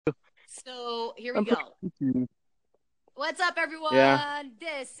So here we I'm go. pretty confused. What's up, Yeah. everyone?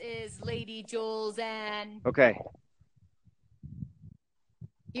 This is Lady Jules, and Okay.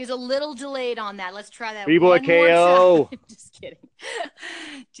 he was a little delayed on that. Let's try that B-Boy one more time. KO. Just kidding.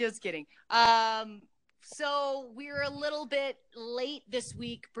 Just kidding. So we're a little bit late this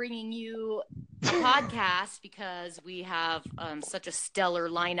week bringing you a podcast because we have such a stellar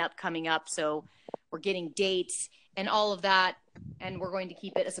lineup coming up. So we're getting dates and all of that. And we're going to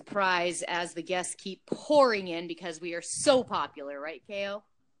keep it a surprise as the guests keep pouring in because we are so popular, right, KO?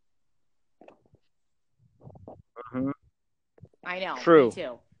 Mhm. I know. True. Me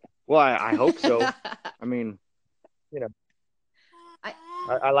too. Well, I hope so. I mean, you know,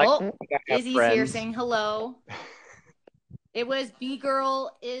 I like to think I have Izzy's here friends. saying hello. It was B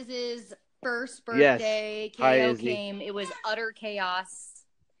Girl Iz's first Yes. birthday. Hi, KO Izzy. came. It was utter chaos.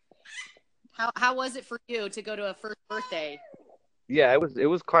 How was it for you to go to a first birthday? Yeah, it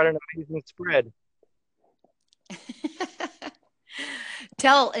was quite an amazing spread.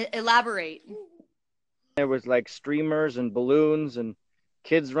 Elaborate. There was like streamers and balloons and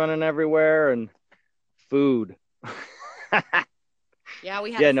kids running everywhere and food. Yeah,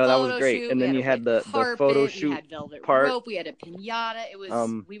 we had Yeah, a no, that was photo great. shoot. And We then had a you had red the photo carpet. We shoot had velvet part. rope. We had a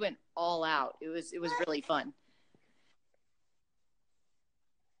pinata. We went all out. It was really fun.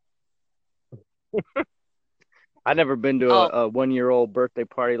 I've never been to a 1-year-old birthday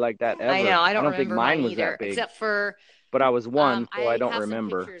party like that ever. I know. I don't think remember mine mine was either, that big. except for But I was one, so I I don't have some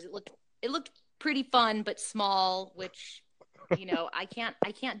remember. pictures. It looked pretty fun, but small, which I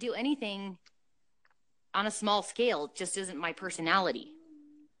can't do anything on a small scale. It just isn't my personality.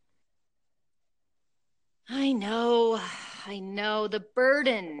 I know the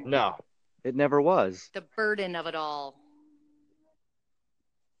burden. No, it never was. The burden of it all.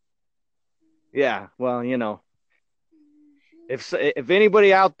 Yeah, well, if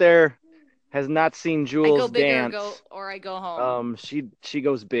anybody out there has not seen I go Jules big dance, or I go home. she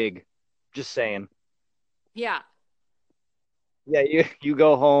goes big. Just saying. Yeah. Yeah, you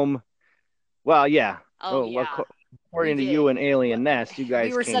go home. Well, yeah. Oh yeah. According to you and Alien Nest, you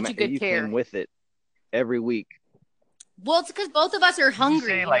guys were such a good pair. came with it every week. Well, it's because both of us are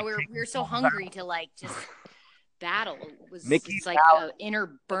hungry. say, We're so hungry to just battle. Mickey It's like Mouse, an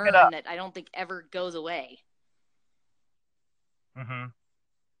inner burn that I don't think ever goes away. Mm-hmm.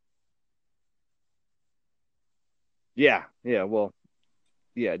 Yeah. Well,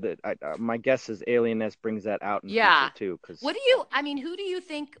 yeah. My guess is Alien Nest brings that out in people too. Cause who do you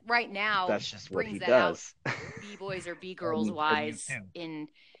think right now that's just what he brings that does. out, B-boys or B-girls wise in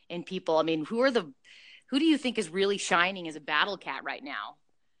people? I mean, who do you think is really shining as a battle cat right now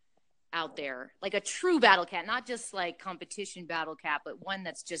out there? Like a true battle cat, not just like competition battle cat, but one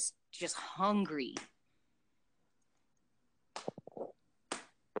that's just hungry.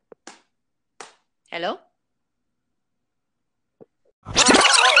 Hello?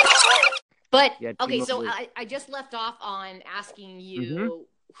 But okay, so I just left off on asking you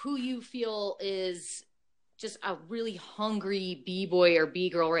who you feel is just a really hungry B-boy or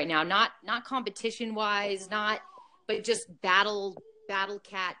B-girl right now, not competition wise, but just battle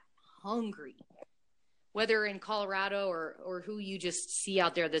cat hungry, whether in Colorado or who you just see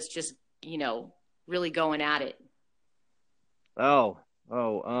out there that's just really going at it.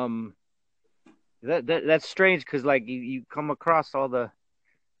 That's strange because like you come across all the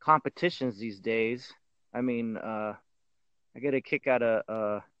competitions these days. I mean, I get a kick out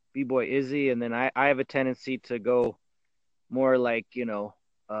of B-boy Izzy, and then I have a tendency to go more like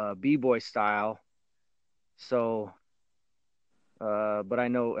B-boy style. So, but I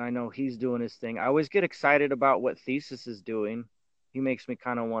know he's doing his thing. I always get excited about what Thesis is doing. He makes me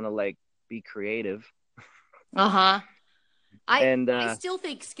kind of want to like be creative. I still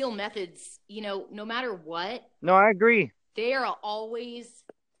think Skill Methods, no matter what. No, I agree. They are always.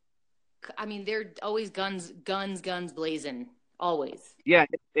 I mean, they're always guns blazing. Always. Yeah,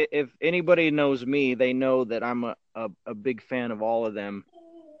 if anybody knows me, they know that I'm a big fan of all of them.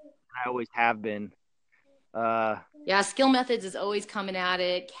 I always have been. Yeah, Skill Methods is always coming at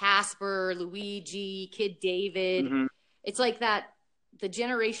it. Casper, Luigi, Kid David. Mm-hmm. It's like that. The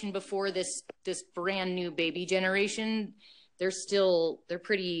generation before this brand new baby generation, they're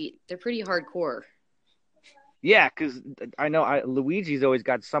pretty hardcore. Yeah, because I know Luigi's always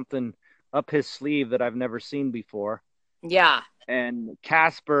got something up his sleeve that I've never seen before. Yeah. And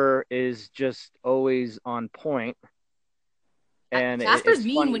Casper is just always on point. And Casper's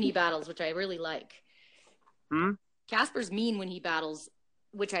mean when he battles, which I really like. Hmm? Casper's mean when he battles,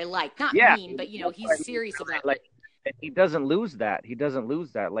 which I like. Not mean, but he's serious about it. He doesn't lose that.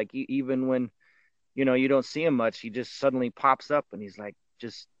 Like even when you don't see him much, he just suddenly pops up and he's like,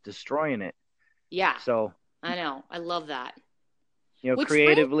 just destroying it. Yeah, So I know. I love that. Which brings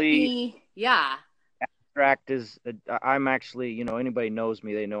creatively, me, yeah. abstract is. I'm actually, anybody knows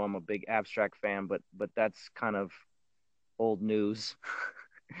me, they know I'm a big abstract fan, but that's kind of old news.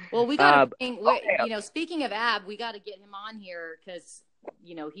 Well, we got to bring, speaking of Ab, we got to get him on here because,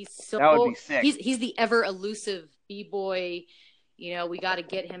 That would be sick. he's the ever elusive B-boy. We got to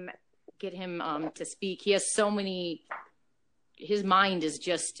get him to speak. He has so many, his mind is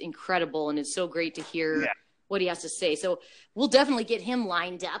just incredible, and it's so great to hear what he has to say. So we'll definitely get him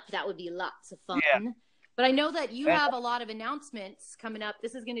lined up. That would be lots of fun. Yeah. But I know that you have a lot of announcements coming up.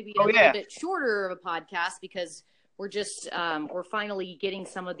 This is going to be a little bit shorter of a podcast because we're just we're finally getting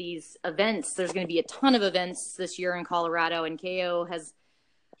some of these events. There's going to be a ton of events this year in Colorado, and KO has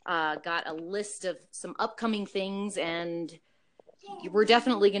got a list of some upcoming things, and we're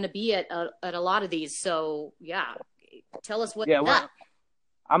definitely going to be at a lot of these. So yeah, tell us what. Yeah, well,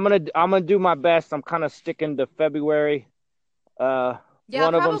 I'm gonna do my best. I'm kind of sticking to February. One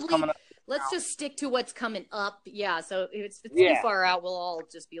of them's coming up. Let's just stick to what's coming up. Yeah. So if it's too far out, we'll all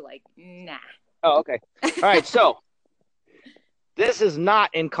just be like, nah. Oh, okay. All right. So this is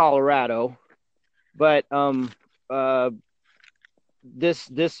not in Colorado, but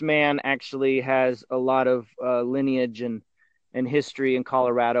this man actually has a lot of lineage and history in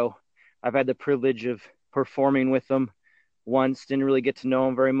Colorado. I've had the privilege of performing with him once. Didn't really get to know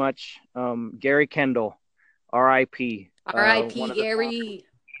him very much. Gary Kendall, R.I.P. R.I.P. Gary.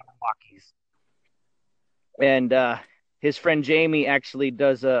 And his friend Jamie actually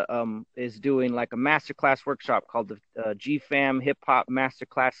is doing like a masterclass workshop called the GFAM Hip Hop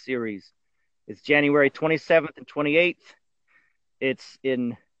Masterclass Series. It's January 27th and 28th. It's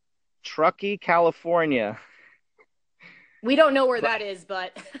in Truckee, California. We don't know where that is,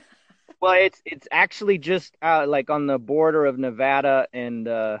 but well, it's actually just like on the border of Nevada and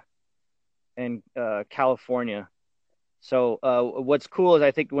California. So what's cool is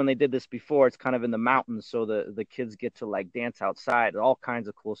I think when they did this before, it's kind of in the mountains, so the kids get to like dance outside, all kinds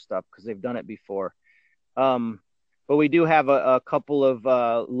of cool stuff because they've done it before. But we do have a couple of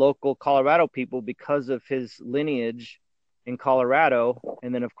local Colorado people because of his lineage in Colorado,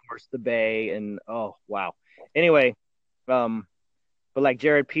 and then of course the Bay, and oh wow. Anyway, but like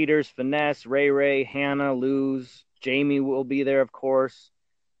Jared Peters, Finesse, Ray, Hannah, Luz, Jamie will be there, of course,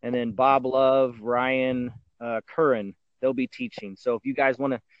 and then Bob Love, Ryan, Curran. They'll be teaching. So if you guys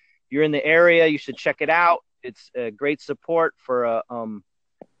want to, if you're in the area, you should check it out. It's a great support for a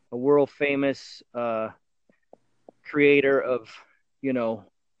world famous creator of,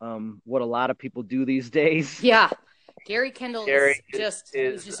 what a lot of people do these days. Yeah. Gary Kendall is just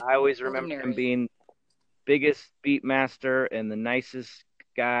I always remember him being biggest beat master and the nicest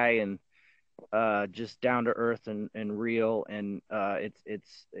guy, and just down to earth and real. And I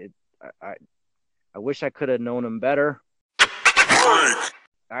wish I could have known him better.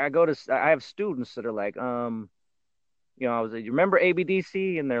 I have students that are like, I was like, you remember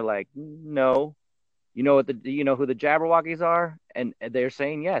ABDC? And they're like, no. You know who the Jabberwockies are? And they're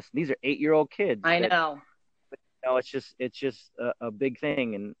saying yes. These are 8-year-old kids. I know. It's just a big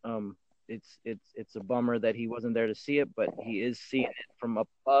thing, and it's a bummer that he wasn't there to see it, but he is seeing it from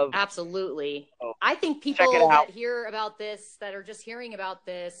above. Absolutely. So, I think people that hear about this, that are just hearing about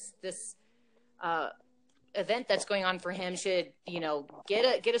this event that's going on for him, should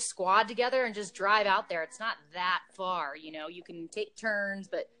get a squad together and just drive out there. It's not that far. You can take turns,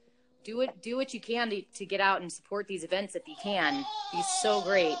 but do what you can to get out and support these events if you can. He's so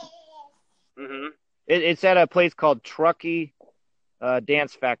great. Mm-hmm. It's at a place called Truckee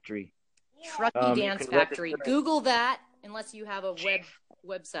Dance Factory. Truckee Dance Factory. Google that unless you have a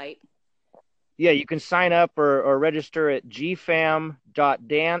website. Yeah, you can sign up or register at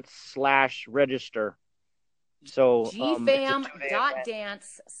gfam.dance/register. So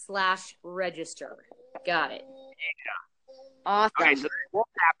gfam.dance/register. Got it. Yeah. Awesome. Okay, so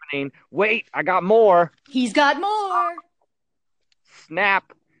what's happening? Wait, I got more. He's got more.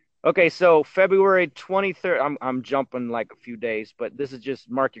 Snap. Okay, so February 23rd. I'm jumping like a few days, but this is just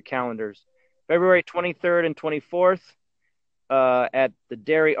mark your calendars. February 23rd and 24th at the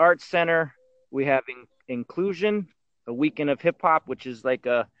Dairy Arts Center, we have Inclusion, a weekend of hip hop, which is like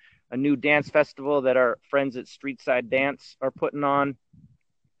a new dance festival that our friends at Streetside Dance are putting on.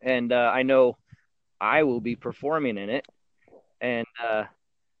 And I know I will be performing in it. And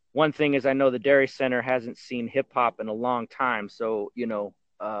one thing is I know the Dairy Center hasn't seen hip hop in a long time. So,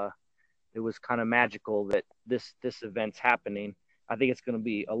 it was kind of magical that this event's happening. I think it's going to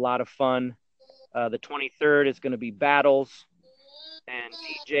be a lot of fun. The 23rd is going to be battles. and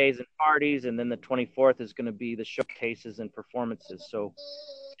DJs and parties, and then the 24th is going to be the showcases and performances. So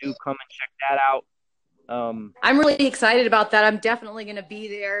do come and check that out. I'm really excited about that. I'm definitely going to be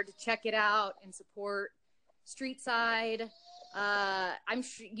there to check it out and support Streetside. I'm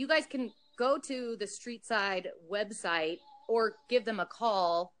sure you guys can go to the Streetside website or give them a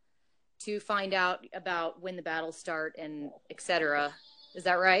call to find out about when the battles start and etc. Is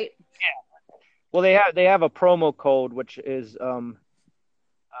that right? Yeah. Well, they have a promo code which is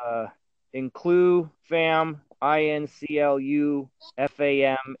INCLU FAM INCLU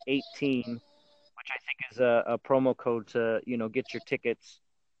FAM 18, which I think is a promo code to get your tickets.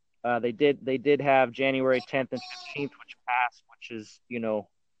 They did have January 10th and 15th, which passed, which is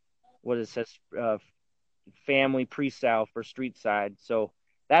what it says, family pre-sale for Streetside. So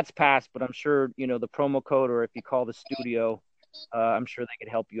that's passed, but I'm sure the promo code, or if you call the studio, I'm sure they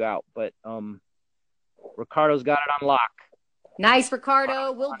could help you out. But Ricardo's got it on lock. Nice,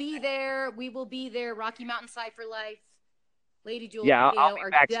 Ricardo. We'll be there. We will be there. Rocky Mountain Side for Life. Lady Jewel and I'll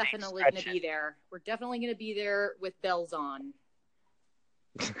are definitely going to be there. We're definitely going to be there with bells on.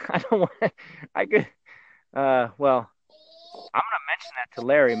 I don't want. I could. Well, I'm going to mention that to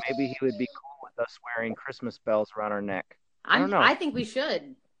Larry. Maybe he would be cool with us wearing Christmas bells around our neck. I don't know. I think we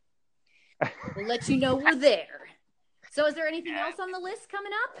should. We'll let you know we're there. So, is there anything else on the list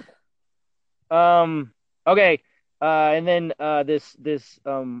coming up? Okay. And then this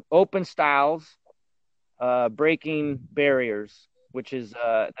Open Styles, Breaking Barriers, which is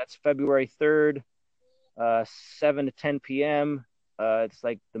that's February 3rd, 7 to 10 p.m. It's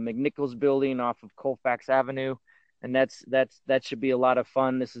like the McNichols building off of Colfax Avenue, and that should be a lot of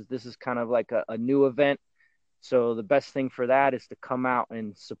fun. This is kind of like a new event, so the best thing for that is to come out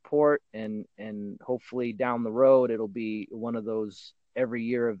and support, and hopefully down the road it'll be one of those every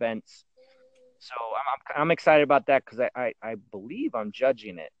year events. So I'm excited about that because I believe I'm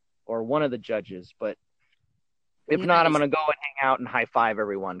judging it, or one of the judges, but if not, I'm going to go and hang out and high five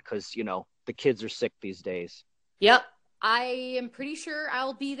everyone because, the kids are sick these days. Yep. I am pretty sure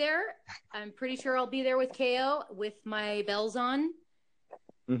I'll be there. I'm pretty sure I'll be there with KO with my bells on.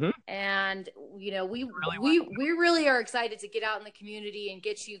 Mm-hmm. And, we really are excited to get out in the community and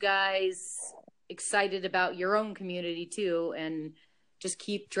get you guys excited about your own community too. And just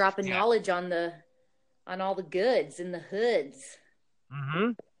keep dropping knowledge on all the goods in the hoods.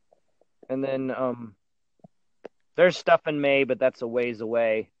 Mm-hmm. And then there's stuff in May, but that's a ways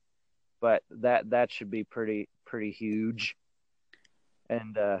away. But that should be pretty huge.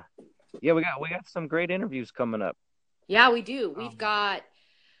 And we got some great interviews coming up. Yeah, we do. We've got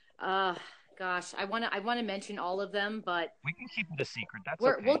gosh, I want to mention all of them, but we can keep it a secret.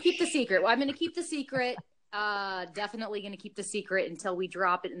 We'll keep the secret. Well, I'm going to keep the secret. Definitely going to keep the secret until we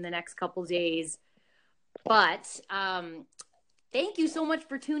drop it in the next couple days. But thank you so much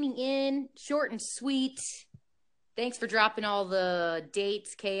for tuning in. Short and sweet. Thanks for dropping all the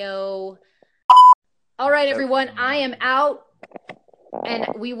dates, KO. All right, everyone. I am out. And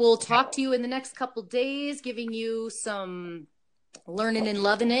we will talk to you in the next couple days, giving you some learning and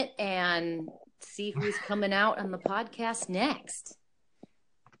loving it, and see who's coming out on the podcast next.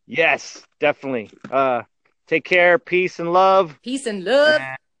 Yes, definitely. Take care. Peace and love. Peace and love.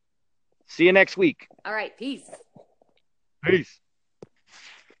 See you next week. All right. Peace. Peace.